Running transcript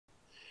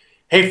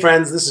Hey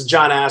friends, this is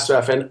John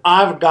Assaraf, and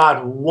I've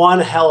got one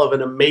hell of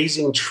an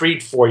amazing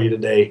treat for you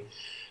today.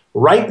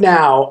 Right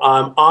now,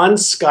 I'm on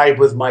Skype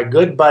with my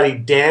good buddy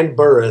Dan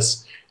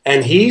Burrus,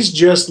 and he's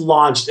just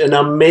launched an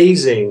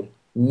amazing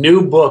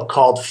new book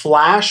called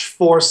Flash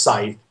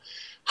Foresight: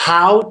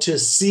 How to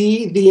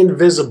See the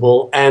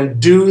Invisible and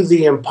Do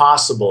the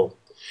Impossible.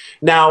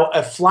 Now,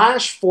 a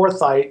flash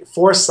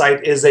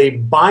foresight is a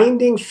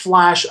binding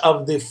flash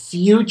of the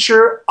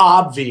future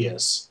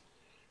obvious.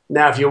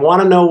 Now, if you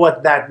want to know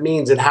what that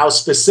means and how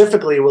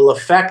specifically it will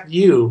affect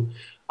you,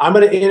 I'm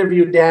going to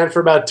interview Dan for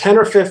about 10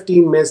 or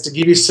 15 minutes to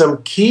give you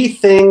some key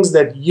things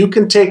that you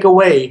can take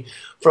away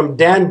from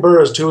Dan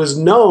Burrus, who is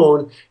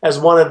known as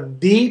one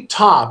of the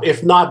top,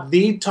 if not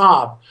the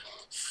top,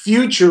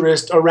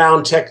 futurist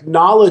around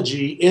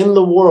technology in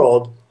the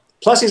world.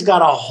 Plus, he's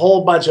got a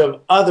whole bunch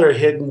of other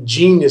hidden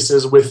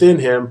geniuses within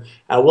him,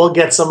 and we'll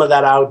get some of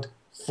that out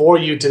for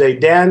you today.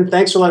 Dan,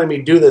 thanks for letting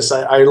me do this.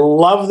 I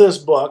love this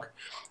book.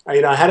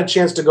 I had a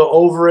chance to go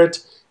over it,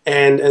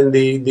 and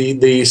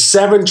the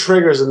 7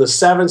 triggers and the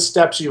 7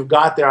 steps you've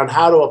got there on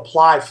how to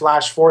apply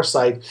Flash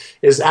Foresight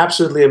is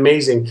absolutely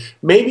amazing.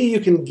 Maybe you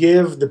can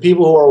give the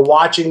people who are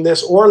watching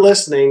this or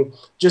listening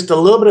just a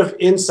little bit of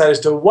insight as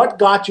to what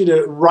got you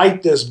to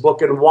write this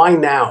book and why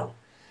now.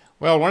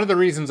 Well, one of the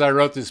reasons I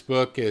wrote this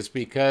book is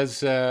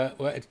because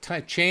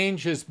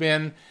change has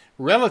been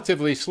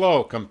relatively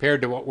slow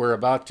compared to what we're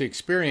about to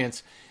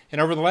experience. And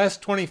over the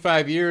last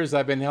 25 years,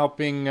 I've been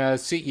helping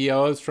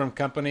CEOs from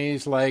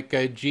companies like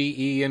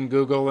GE and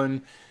Google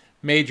and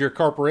major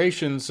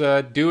corporations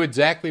do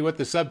exactly what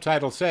the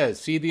subtitle says: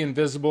 see the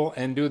invisible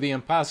and do the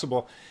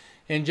impossible.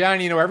 And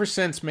John, ever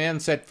since man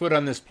set foot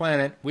on this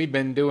planet, we've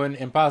been doing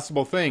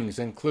impossible things,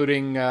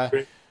 including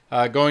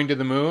going to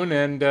the moon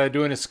and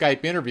doing a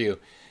Skype interview.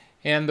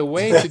 And the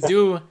way to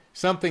do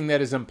something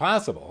that is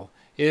impossible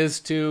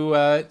is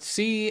to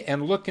see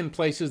and look in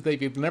places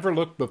that you've never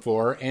looked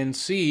before and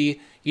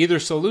see either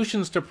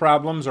solutions to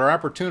problems or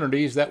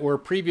opportunities that were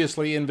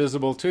previously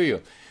invisible to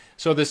you.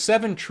 So the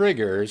 7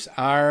 triggers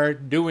are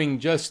doing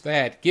just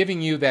that,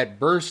 giving you that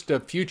burst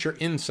of future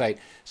insight.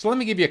 So let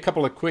me give you a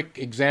couple of quick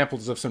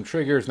examples of some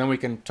triggers, and then we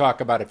can talk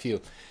about a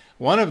few.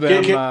 One of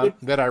them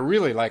that I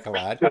really like a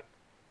lot.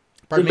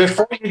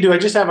 Before you do, I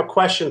just have a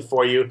question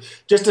for you,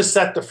 just to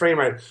set the frame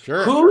right.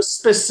 Sure. Who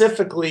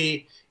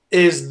specifically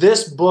is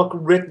this book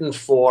written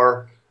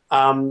for,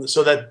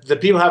 so that the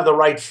people have the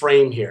right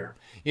frame here?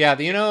 Yeah,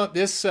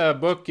 this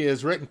book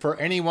is written for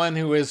anyone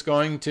who is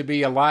going to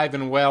be alive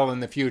and well in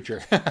the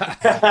future.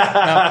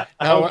 now,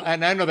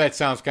 and I know that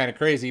sounds kind of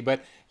crazy,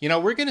 but,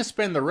 we're going to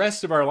spend the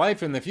rest of our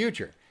life in the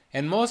future.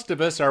 And most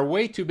of us are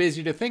way too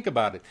busy to think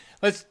about it.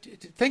 Let's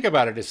think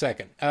about it a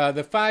second.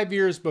 The 5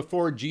 years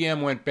before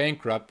GM went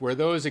bankrupt, were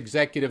those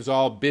executives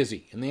all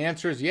busy? And the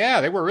answer is, yeah,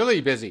 they were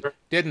really busy.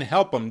 Didn't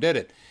help them, did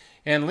it?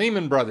 And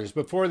Lehman Brothers,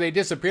 before they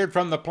disappeared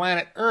from the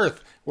planet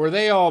Earth, were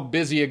they all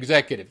busy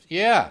executives?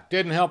 Yeah,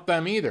 didn't help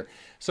them either.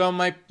 So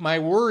my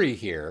worry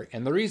here,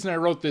 and the reason I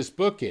wrote this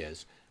book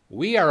is,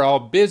 we are all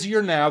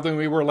busier now than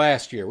we were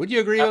last year. Would you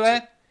agree with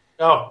that?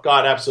 Oh,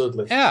 God,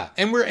 absolutely. Yeah,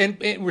 and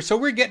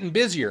we're getting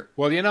busier.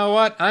 Well, you know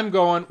what? I'm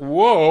going,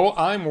 whoa,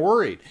 I'm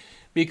worried.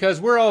 Because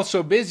we're all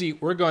so busy,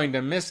 we're going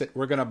to miss it.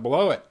 We're going to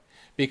blow it.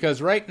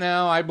 Because right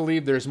now, I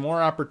believe there's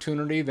more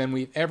opportunity than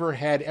we've ever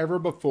had ever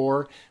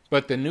before.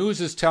 But the news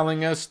is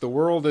telling us the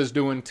world is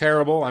doing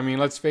terrible. I mean,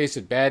 let's face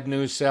it, bad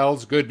news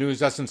sells, good news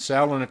doesn't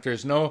sell. And if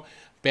there's no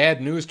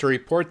bad news to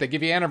report, they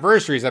give you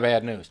anniversaries of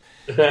bad news.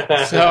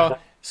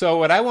 So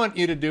what I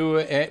wanted to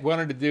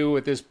do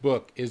with this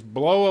book is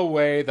blow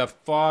away the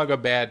fog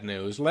of bad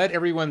news. Let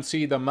everyone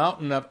see the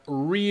mountain of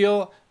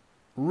real,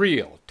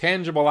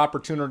 tangible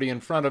opportunity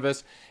in front of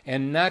us,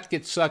 and not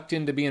get sucked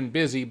into being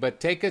busy, but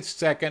take a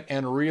second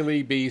and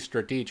really be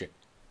strategic.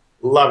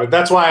 Love it.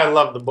 That's why I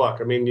love the book.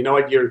 I mean, you know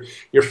what?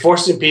 You're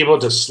forcing people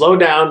to slow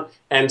down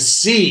and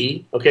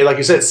see. Okay, like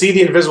you said, see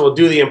the invisible,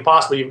 do the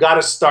impossible. You've got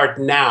to start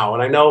now.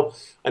 And I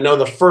know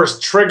the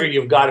first trigger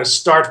you've got to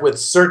start with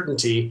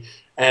certainty.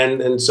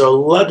 And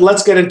so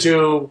let's get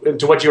into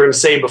what you were going to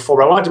say before.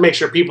 But I want to make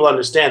sure people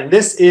understand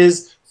this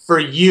is for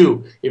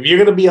you. If you're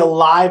going to be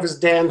alive, as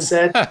Dan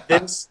said,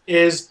 this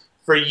is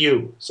for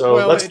you.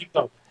 So let's keep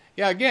going.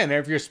 Yeah, again,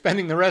 if you're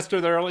spending the rest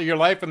of your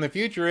life in the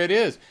future, it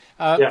is.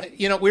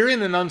 We're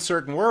in an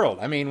uncertain world.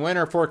 I mean, when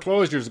are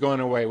foreclosures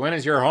going away? When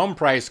is your home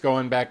price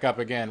going back up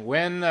again?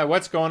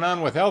 What's going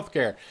on with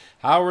healthcare?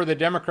 How are the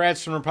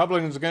Democrats and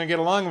Republicans going to get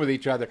along with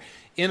each other?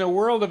 In a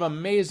world of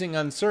amazing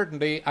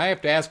uncertainty, I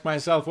have to ask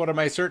myself, what am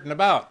I certain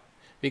about?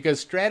 Because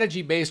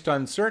strategy based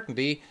on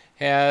certainty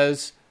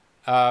has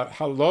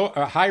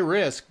high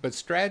risk, but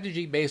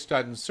strategy based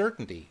on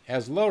certainty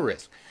has low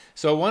risk.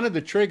 So one of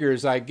the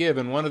triggers I give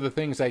and one of the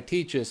things I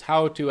teach is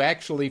how to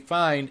actually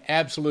find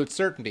absolute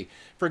certainty.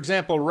 For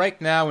example, right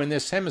now in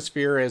this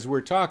hemisphere as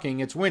we're talking,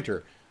 it's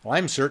winter. Well,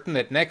 I'm certain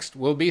that next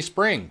will be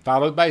spring,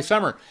 followed by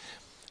summer.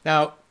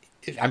 Now,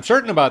 I'm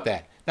certain about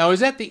that. Now,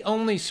 is that the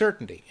only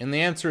certainty? And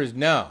the answer is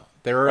no.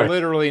 There are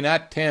literally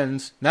not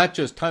tens, not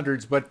just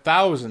hundreds, but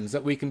thousands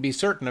that we can be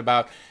certain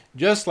about.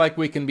 just like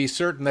we can be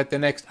certain that the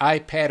next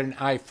iPad and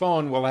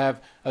iPhone will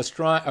have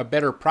a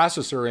better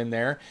processor in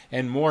there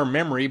and more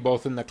memory,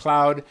 both in the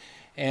cloud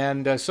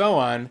and so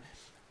on.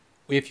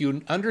 If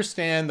you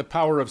understand the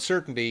power of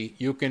certainty,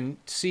 you can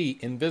see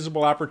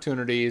invisible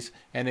opportunities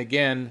and,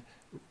 again,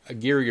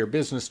 gear your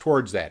business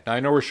towards that. Now,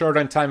 I know we're short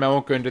on time. I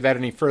won't go into that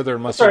any further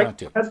unless you want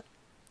to.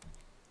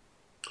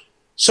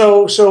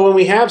 So when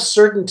we have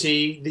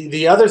certainty,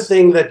 the other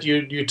thing that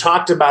you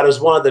talked about as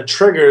one of the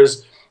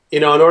triggers,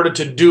 in order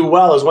to do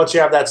well, is once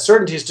you have that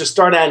certainty, is to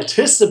start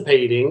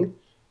anticipating,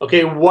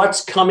 okay,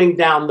 what's coming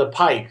down the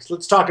pike. So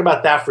let's talk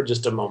about that for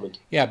just a moment.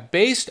 Yeah,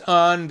 based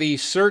on the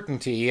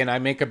certainty, and I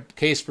make a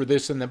case for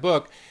this in the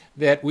book,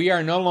 that we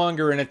are no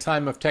longer in a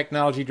time of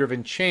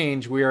technology-driven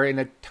change. We are in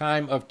a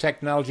time of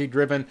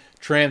technology-driven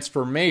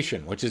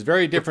transformation, which is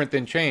very different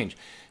than change.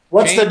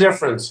 What's the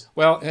difference?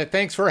 Well,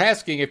 thanks for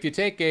asking. If you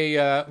take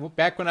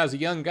back when I was a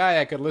young guy,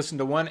 I could listen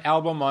to one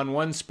album on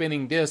one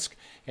spinning disc,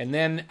 and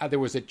then there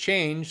was a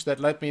change that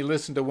let me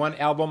listen to one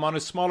album on a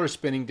smaller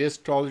spinning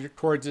disc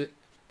towards it.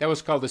 That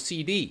was called a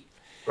CD.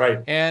 Right.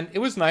 And it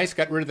was nice,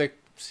 got rid of the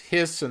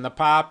hiss and the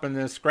pop and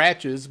the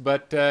scratches,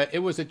 but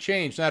it was a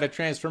change, not a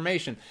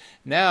transformation.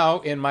 Now,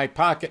 in my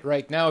pocket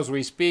right now as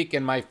we speak,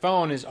 and my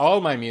phone is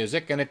all my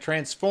music, and it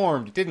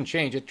transformed. It didn't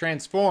change, it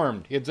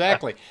transformed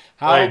exactly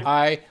how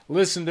I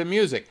listen to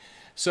music.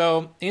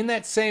 So in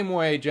that same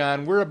way,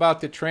 John, we're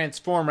about to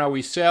transform how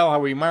we sell, how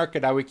we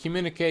market, how we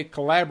communicate,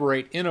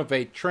 collaborate,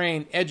 innovate,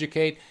 train,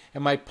 educate.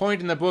 And my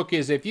point in the book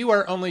is if you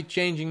are only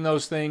changing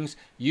those things,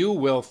 you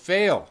will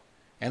fail.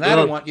 And I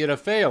don't want you to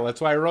fail.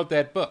 That's why I wrote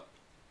that book.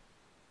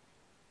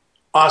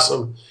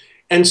 Awesome.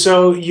 And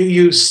so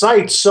you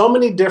cite so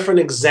many different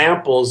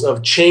examples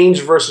of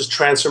change versus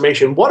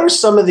transformation. What are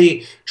some of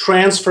the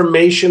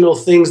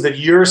transformational things that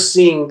you're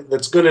seeing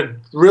that's going to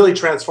really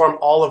transform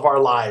all of our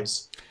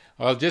lives?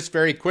 Well, just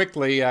very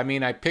quickly, I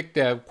mean, I picked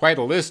quite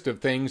a list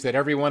of things that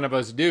every one of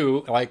us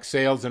do, like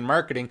sales and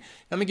marketing.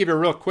 Let me give you a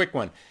real quick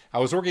one. I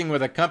was working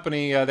with a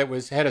company that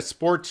had a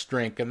sports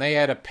drink, and they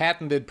had a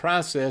patented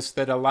process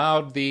that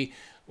allowed the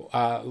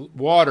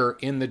water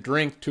in the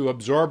drink to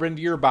absorb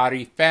into your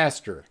body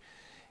faster.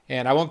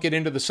 And I won't get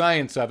into the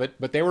science of it,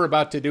 but they were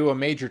about to do a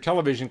major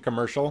television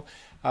commercial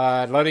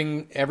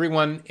letting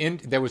everyone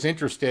that was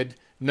interested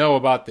know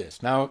about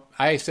this. Now,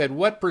 I said,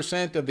 what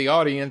percent of the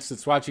audience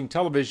that's watching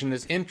television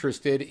is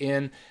interested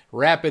in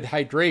rapid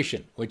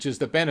hydration, which is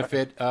the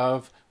benefit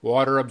of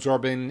water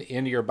absorbing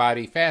into your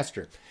body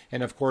faster?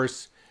 And of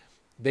course,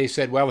 they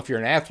said, well, if you're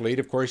an athlete,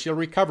 of course, you'll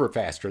recover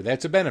faster.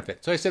 That's a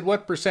benefit. So I said,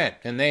 what percent?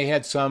 And they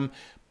had some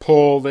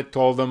poll that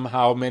told them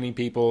how many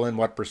people and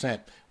what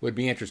percent would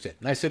be interested.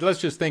 And I said,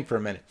 let's just think for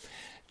a minute.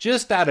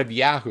 Just out of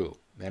Yahoo,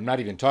 I'm not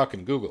even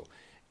talking Google,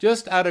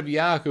 just out of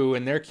Yahoo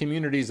and their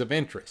communities of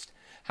interest,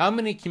 how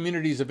many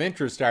communities of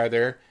interest are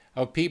there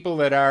of people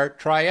that are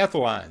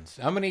triathlons?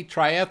 How many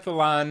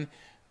triathlon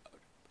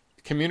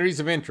communities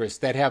of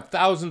interest that have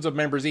thousands of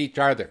members each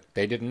are there?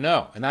 They didn't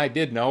know. And I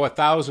did know,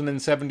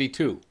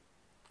 1,072.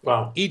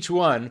 Wow. Each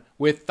one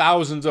with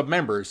thousands of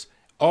members,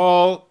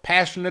 all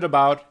passionate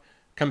about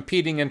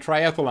competing in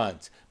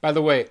triathlons. By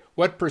the way,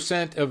 what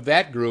percent of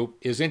that group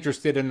is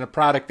interested in a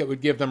product that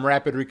would give them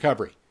rapid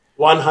recovery?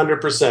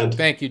 100%.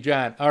 Thank you,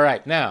 John. All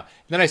right, now,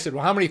 then I said,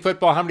 well, how many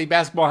football, how many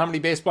basketball, how many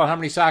baseball, how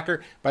many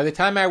soccer? By the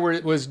time I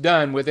was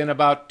done, within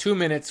about 2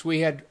 minutes, we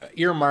had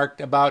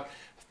earmarked about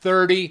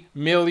 30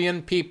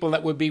 million people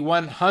that would be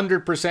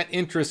 100%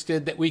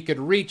 interested that we could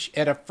reach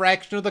at a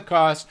fraction of the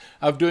cost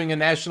of doing a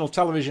national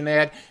television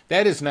ad.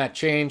 That is not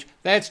change.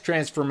 That's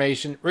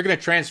transformation. We're going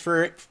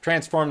to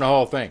transform the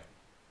whole thing.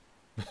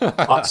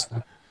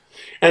 Awesome.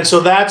 And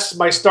so that's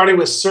by starting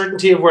with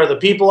certainty of where the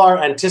people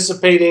are,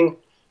 anticipating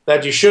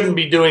that you shouldn't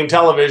be doing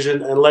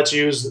television, and let's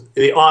use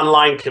the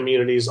online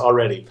communities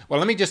already. Well,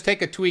 let me just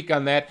take a tweak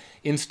on that.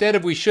 Instead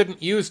of we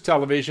shouldn't use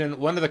television,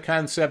 one of the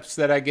concepts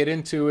that I get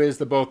into is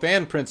the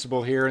both-and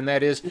principle here, and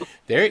that is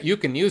there you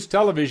can use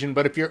television,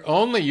 but if you're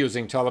only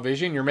using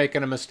television, you're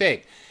making a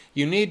mistake.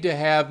 You need to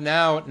have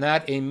now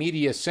not a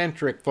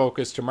media-centric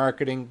focus to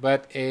marketing,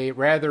 but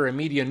rather a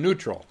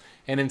media-neutral.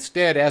 And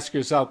instead ask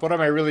yourself, what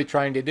am I really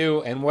trying to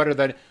do? And what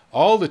are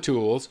all the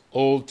tools,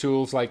 old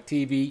tools like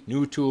TV,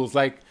 new tools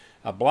like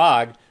a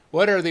blog,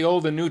 what are the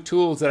old and new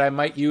tools that I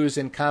might use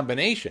in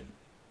combination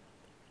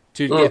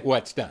to get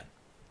what's done?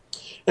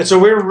 And so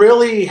we're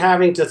really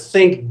having to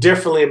think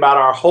differently about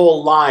our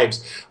whole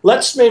lives.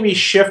 Let's maybe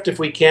shift, if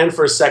we can,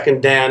 for a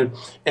second, Dan,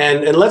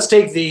 and let's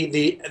take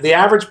the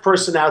average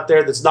person out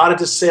there that's not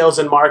into sales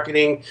and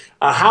marketing.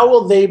 How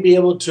will they be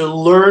able to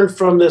learn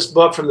from this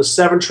book, from the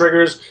 7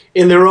 triggers,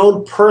 in their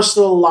own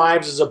personal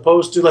lives as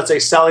opposed to, let's say,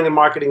 selling and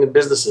marketing in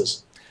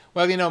businesses?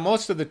 Well, you know,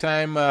 most of the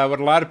time, what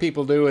a lot of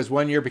people do is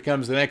 1 year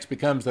becomes the next,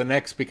 becomes the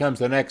next, becomes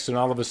the next, and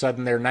all of a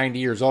sudden they're 90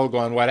 years old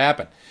going, what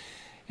happened?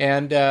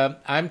 And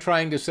I'm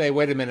trying to say,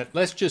 wait a minute,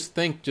 let's just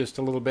think just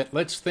a little bit.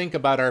 Let's think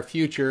about our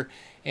future,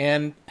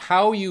 and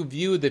how you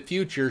view the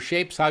future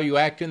shapes how you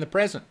act in the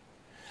present.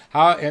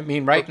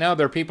 Right now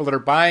there are people that are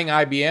buying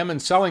IBM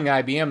and selling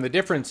IBM. The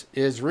difference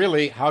is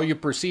really how you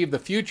perceive the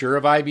future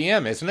of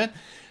IBM, isn't it?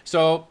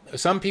 So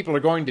some people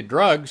are going to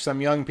drugs,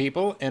 some young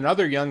people, and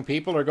other young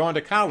people are going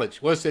to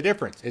college. What's the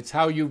difference? It's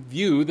how you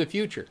view the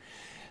future.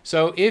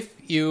 So if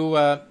you,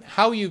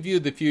 how you view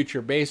the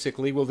future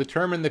basically will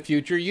determine the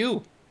future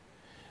you.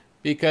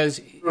 Because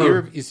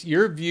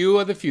your view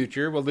of the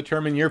future will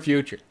determine your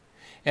future.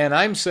 And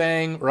I'm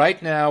saying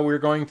right now we're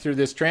going through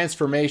this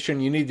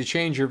transformation. You need to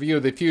change your view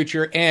of the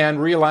future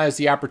and realize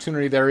the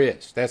opportunity there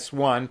is. That's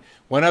one.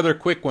 One other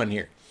quick one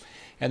here.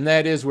 And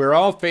that is we're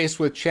all faced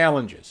with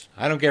challenges.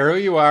 I don't care who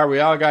you are. We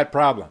all got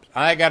problems.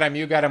 I got them.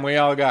 You got them. We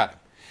all got them.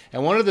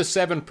 And one of the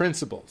 7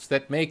 principles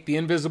that make the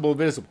invisible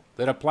visible,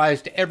 that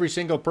applies to every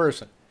single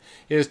person,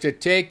 is to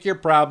take your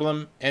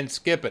problem and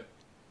skip it.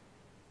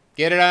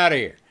 Get it out of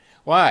here.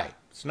 Why?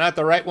 It's not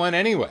the right one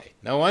anyway.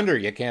 No wonder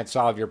you can't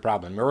solve your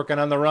problem. You're working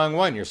on the wrong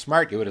one. You're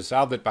smart. You would have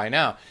solved it by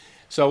now.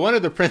 So one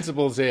of the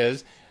principles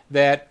is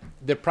that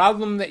the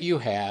problem that you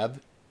have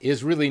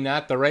is really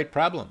not the right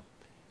problem.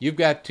 You've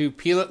got to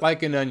peel it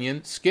like an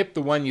onion, skip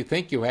the one you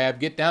think you have,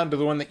 get down to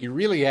the one that you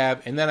really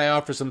have, and then I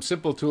offer some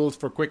simple tools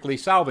for quickly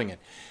solving it.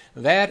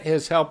 That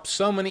has helped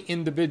so many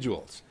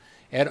individuals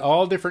at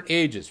all different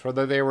ages,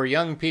 whether they were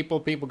young people,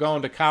 people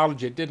going to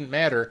college, it didn't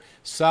matter,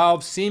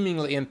 solve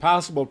seemingly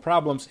impossible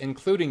problems,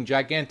 including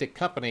gigantic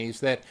companies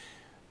that,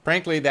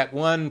 frankly, that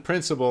one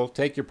principle,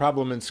 take your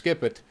problem and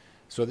skip it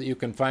so that you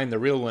can find the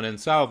real one and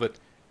solve it,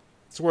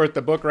 it's worth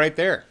the book right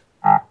there.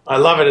 I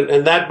love it.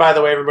 And that, by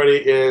the way, everybody,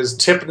 is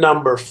tip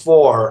number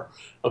 4,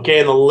 okay,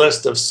 in the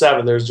list of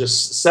 7. There's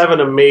just 7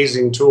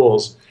 amazing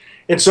tools.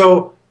 And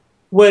so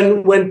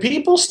when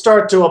people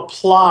start to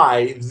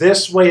apply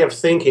this way of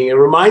thinking, it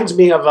reminds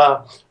me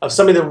of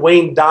something that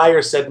Wayne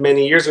Dyer said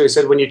many years ago. He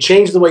said, when you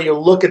change the way you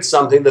look at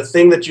something, the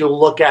thing that you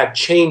look at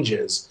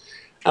changes.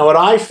 And what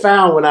I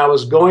found when I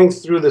was going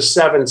through the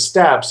 7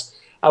 steps,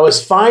 I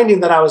was finding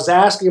that I was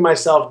asking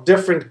myself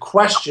different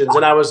questions,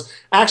 and I was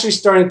actually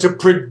starting to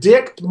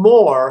predict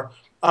more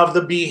of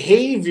the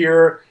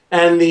behavior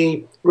and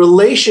the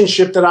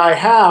relationship that I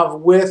have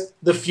with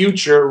the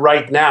future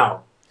right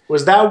now.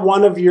 Was that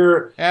one of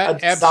your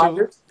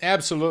desires?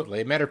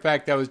 Absolutely. Matter of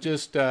fact, I was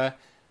just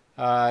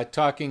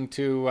talking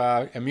to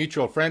a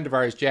mutual friend of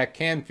ours, Jack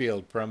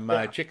Canfield from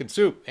Chicken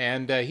Soup,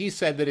 and he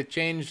said that it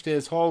changed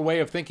his whole way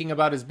of thinking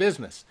about his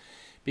business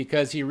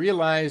because he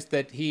realized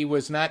that he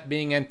was not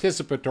being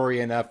anticipatory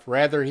enough.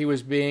 Rather, he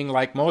was being,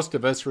 like most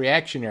of us,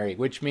 reactionary,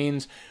 which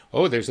means,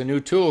 oh, there's a new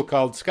tool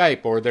called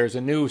Skype, or there's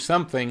a new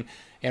something,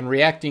 and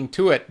reacting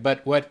to it.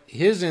 But what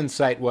his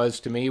insight was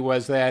to me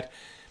was that,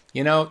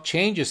 you know,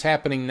 change is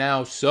happening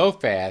now so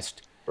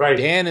fast. Right.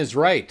 Dan is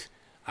right.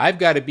 I've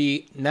got to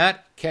be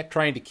not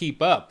trying to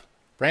keep up.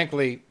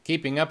 Frankly,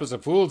 keeping up is a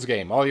fool's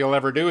game. All you'll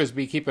ever do is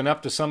be keeping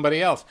up to somebody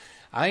else.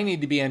 I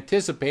need to be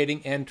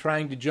anticipating and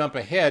trying to jump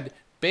ahead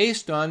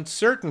based on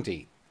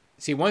certainty.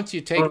 See, once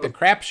you take the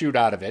crapshoot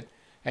out of it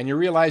and you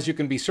realize you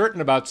can be certain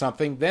about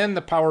something, then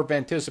the power of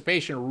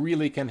anticipation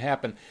really can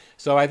happen.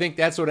 So I think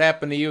that's what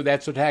happened to you.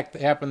 That's what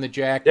happened to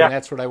Jack, and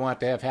that's what I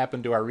want to have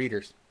happen to our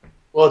readers.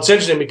 Well, it's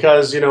interesting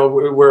because, you know,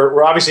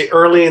 we're obviously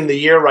early in the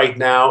year right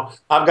now.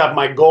 I've got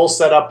my goals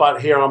set up out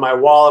here on my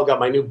wall. I've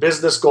got my new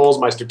business goals,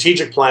 my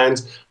strategic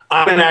plans.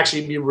 I'm going to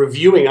actually be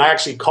reviewing. I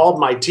actually called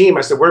my team.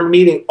 I said, we're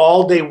meeting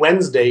all day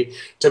Wednesday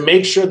to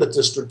make sure that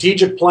the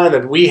strategic plan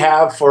that we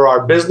have for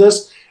our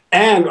business,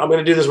 and I'm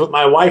going to do this with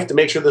my wife to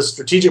make sure the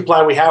strategic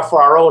plan we have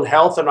for our own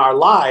health and our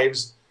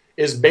lives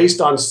is based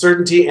on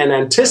certainty and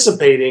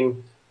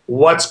anticipating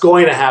what's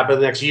going to happen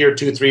the next year,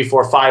 2, 3,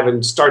 4, 5,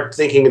 and start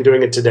thinking and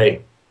doing it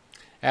today.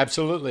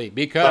 Absolutely,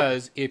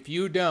 because if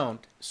you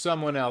don't,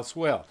 someone else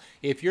will.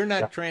 If you're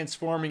not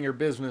transforming your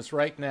business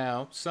right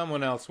now,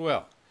 someone else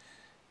will.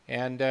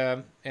 And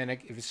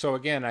so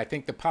again, I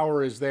think the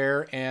power is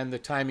there, and the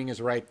timing is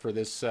right for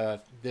this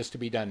this to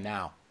be done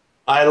now.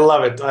 I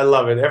love it. I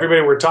love it.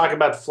 Everybody, we're talking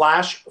about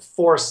Flash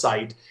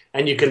Foresight,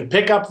 and you can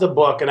pick up the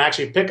book and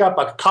actually pick up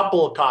a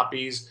couple of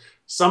copies,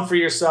 some for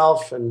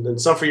yourself and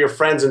some for your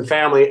friends and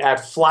family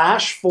at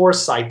Flash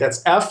Foresight.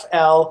 That's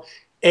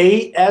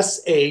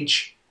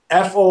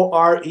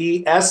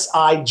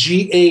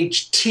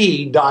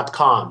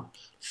FLASHFORESIGHT.com.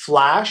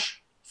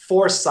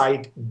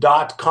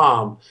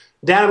 FlashForesight.com.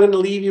 Dan, I'm going to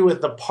leave you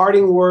with the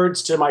parting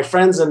words to my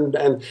friends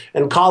and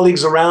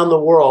colleagues around the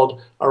world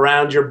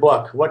around your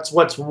book.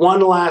 What's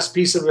one last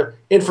piece of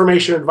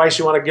information or advice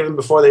you want to give them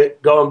before they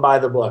go and buy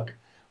the book?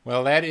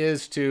 Well, that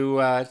is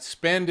to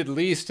spend at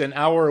least an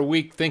hour a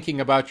week thinking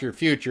about your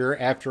future.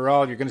 After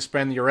all, you're going to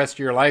spend the rest of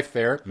your life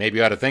there. Maybe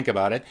you ought to think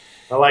about it.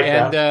 I like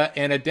that.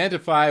 And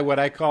identify what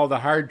I call the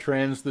hard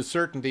trends, the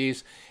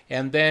certainties,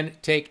 and then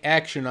take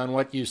action on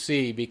what you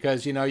see.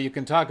 Because, you know, you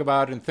can talk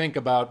about and think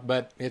about,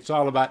 but it's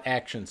all about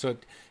action. So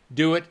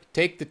do it,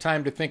 take the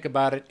time to think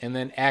about it, and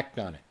then act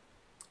on it.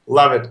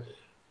 Love it.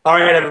 All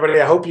right,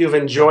 everybody, I hope you've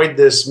enjoyed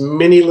this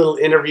mini little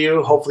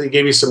interview. Hopefully it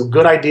gave you some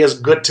good ideas,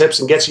 good tips,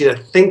 and gets you to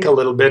think a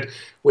little bit,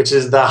 which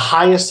is the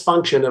highest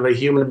function of a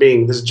human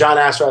being. This is John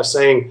Assaraf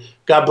saying,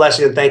 God bless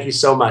you and thank you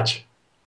so much.